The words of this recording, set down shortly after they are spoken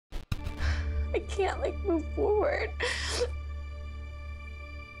I can't, like, move forward.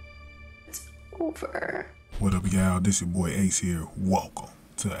 It's over. What up, y'all? This your boy Ace here. Welcome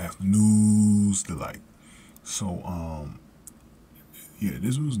to Afternoons Delight. So, yeah,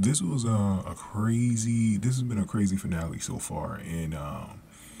 this was a crazy. This has been a crazy finale so far, and I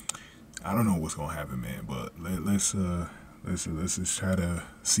don't know what's gonna happen, man. But let's just try to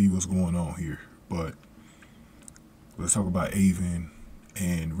see what's going on here. But let's talk about Aven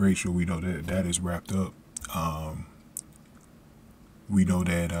and Rachel. We know that is wrapped up. We know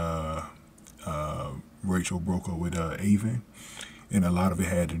that Rachel broke up with Aven, and a lot of it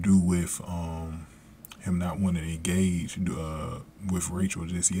had to do with him not wanting to engage with Rachel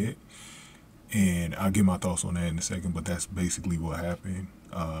just yet. And I'll get my thoughts on that in a second, but that's basically what happened.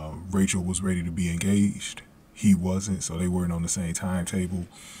 Rachel was ready to be engaged. He wasn't, so they weren't on the same timetable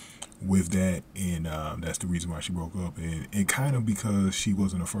with that, and that's the reason why she broke up. And kind of because she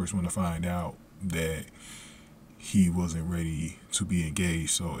wasn't the first one to find out that he wasn't ready to be engaged,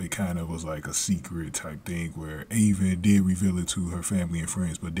 so it kind of was like a secret type thing where Aven did reveal it to her family and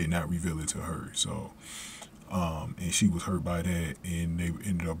friends, but did not reveal it to her. So, and she was hurt by that, and they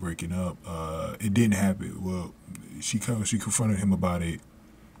ended up breaking up. It didn't happen. Well, she confronted him about it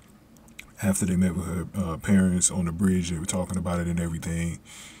after they met with her parents on the bridge. They were talking about it and everything,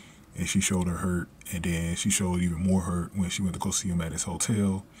 and she showed her hurt, and then she showed even more hurt when she went to go see him at his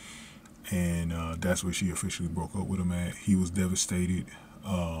hotel. And that's where she officially broke up with him at. He was devastated.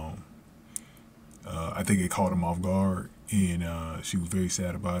 I think it caught him off guard, and she was very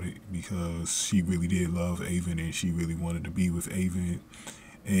sad about it because she really did love Aven, and she really wanted to be with Aven.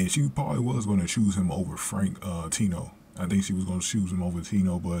 And she probably was going to choose him over Tino. I think she was going to choose him over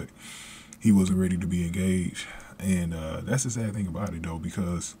Tino, but he wasn't ready to be engaged. And that's the sad thing about it, though,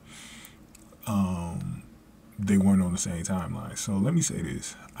 because they weren't on the same timeline. So let me say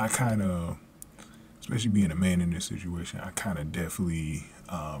this. I kind of, especially being a man in this situation, I kind of definitely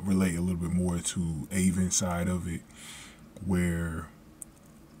relate a little bit more to Aven's side of it, where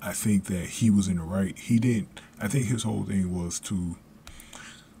I think that he was in the right. He didn't, I think his whole thing was to,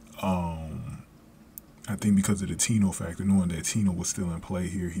 I think because of the Tino factor, knowing that Tino was still in play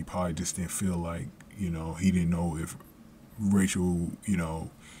here, he probably just didn't feel like, he didn't know if Rachel,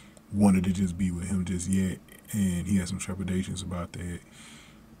 wanted to just be with him just yet. And he had some trepidations about that.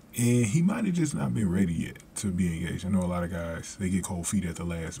 And he might have just not been ready yet to be engaged. I know a lot of guys, they get cold feet at the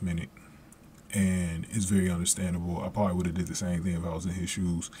last minute. And it's very understandable. I probably would have did the same thing if I was in his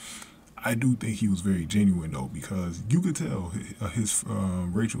shoes. I do think he was very genuine, though, because you could tell his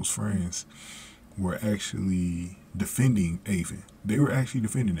Rachel's friends were actually defending Aven. They were actually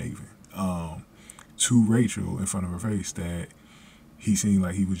defending Aven to Rachel in front of her face, that he seemed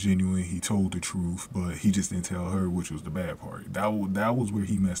like he was genuine. He told the truth, but he just didn't tell her, which was the bad part. That was where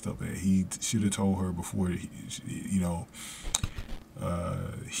he messed up at. He should have told her before, he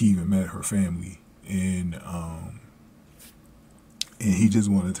even met her family, and he just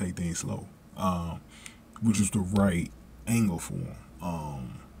wanted to take things slow, which was the right angle for him.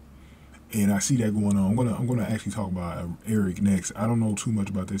 And I see that going on. I'm gonna actually talk about Erich next. I don't know too much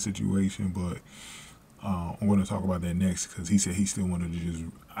about that situation, but I'm going to talk about that next, because he said he still wanted to just,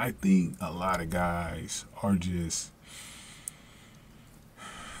 I think a lot of guys are just,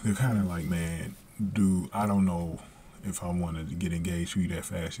 they're kind of like, man, dude, I don't know if I wanted to get engaged to you that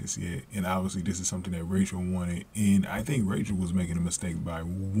fast just yet. And obviously this is something that Rachel wanted, and I think Rachel was making a mistake by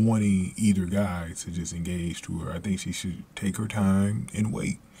wanting either guy to just engage to her. I think she should take her time and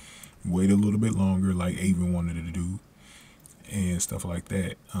wait a little bit longer, like Aven wanted to do, and stuff like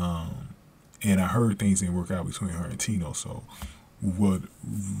that. And I heard things didn't work out between her and Tino. So what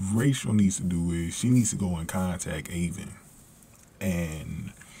Rachel needs to do is she needs to go and contact Aven,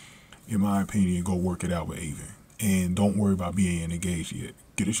 and in my opinion, go work it out with Aven. And don't worry about being engaged yet.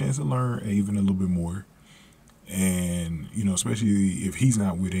 Get a chance to learn Aven a little bit more. And, especially if he's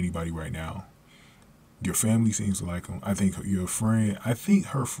not with anybody right now. Your family seems to like him. I think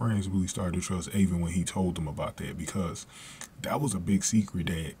her friends really started to trust Aven when he told them about that, because that was a big secret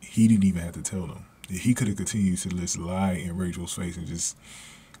that he didn't even have to tell them. He could have continued to just lie in Rachel's face and just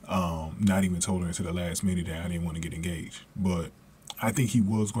not even told her until the last minute that I didn't want to get engaged. But I think he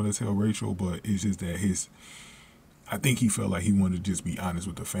was going to tell Rachel, but it's just that I think he felt like he wanted to just be honest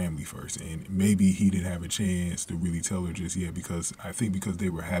with the family first, and maybe he didn't have a chance to really tell her just yet, because I think because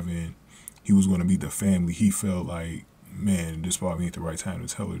he was going to meet the family, he felt like, man, this probably ain't the right time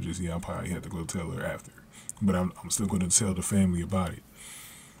to tell her just yet. I probably have to go tell her after. But I'm still going to tell the family about it.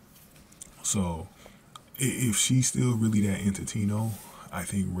 So if she's still really that into Tino, I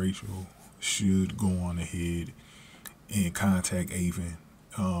think Rachel should go on ahead and contact Aven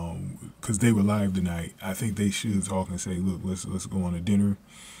because they were live tonight, I think they should talk and say, look, let's go on a dinner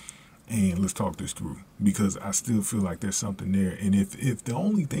and let's talk this through, because I still feel like there's something there. And if the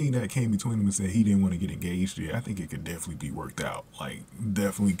only thing that came between them is that he didn't want to get engaged yet, I think it could definitely be worked out. Like,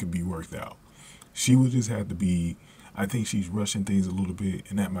 definitely could be worked out. She would just have to be, I think she's rushing things a little bit,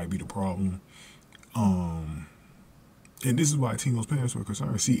 and that might be the problem. And this is why Tino's parents were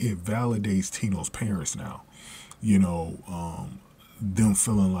concerned. See, it validates Tino's parents now. You know, them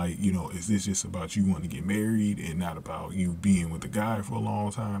feeling like, you know, is this just about you wanting to get married and not about you being with the guy for a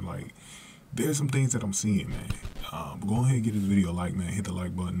long time? Like, there's some things that I'm seeing, man. But go ahead and give this video a like, man. Hit the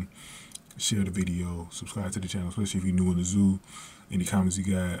like button, share the video, subscribe to the channel, especially if you're new in the zoo. Any comments you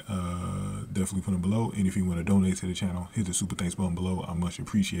got, definitely put them below. And if you want to donate to the channel, hit the super thanks button below. I much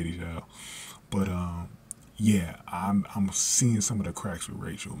appreciate it, y'all. But yeah, I'm seeing some of the cracks with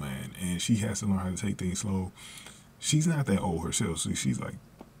Rachel, man, and she has to learn how to take things slow. She's not that old herself, so she's like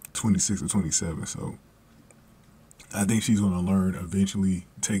 26 or 27, so I think she's going to learn eventually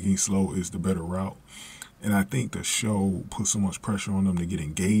taking slow is the better route. And I think the show put so much pressure on them to get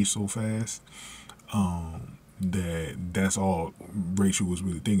engaged so fast, that's all Rachel was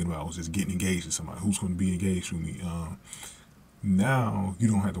really thinking about, was just getting engaged to somebody. Who's going to be engaged with me? Now you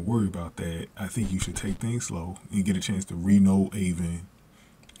don't have to worry about that. I think you should take things slow and get a chance to know Aven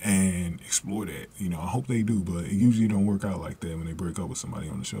and explore that. You know, I hope they do, but it usually don't work out like that when they break up with somebody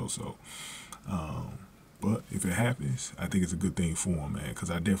on the show. So, but if it happens, I think it's a good thing for them, man,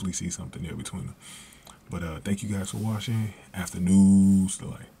 because I definitely see something there between them. But thank you guys for watching. After news, the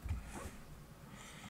light.